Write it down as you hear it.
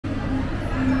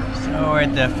So we're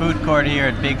at the food court here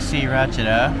at BigC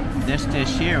Ratchada. This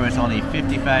dish here was only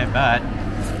 55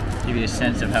 baht. Give you a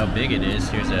sense of how big it is.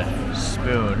 Here's a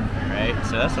spoon, right?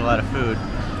 So that's a lot of food.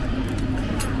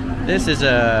 This is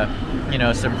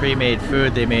some pre-made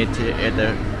food they made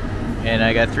and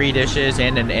I got 3 dishes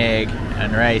and an egg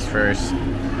and rice for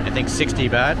I think 60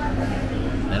 baht.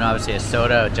 Then obviously a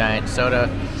soda, a giant soda.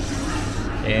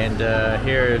 And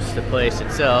here's the place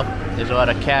itself. There's a lot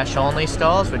of cash only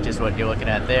stalls, which is what you're looking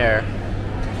at there.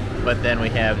 But then we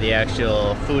have the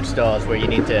actual food stalls where you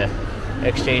need to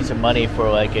exchange some money for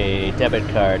like a debit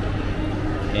card.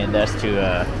 And that's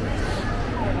to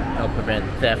help prevent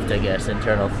theft, I guess,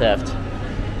 internal theft.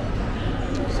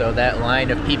 So that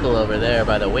line of people over there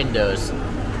by the windows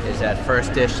is that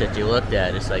first dish that you looked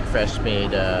at. It's like fresh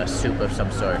made soup of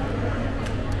some sort.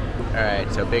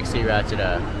 Alright, so BigC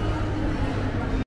Ratchada.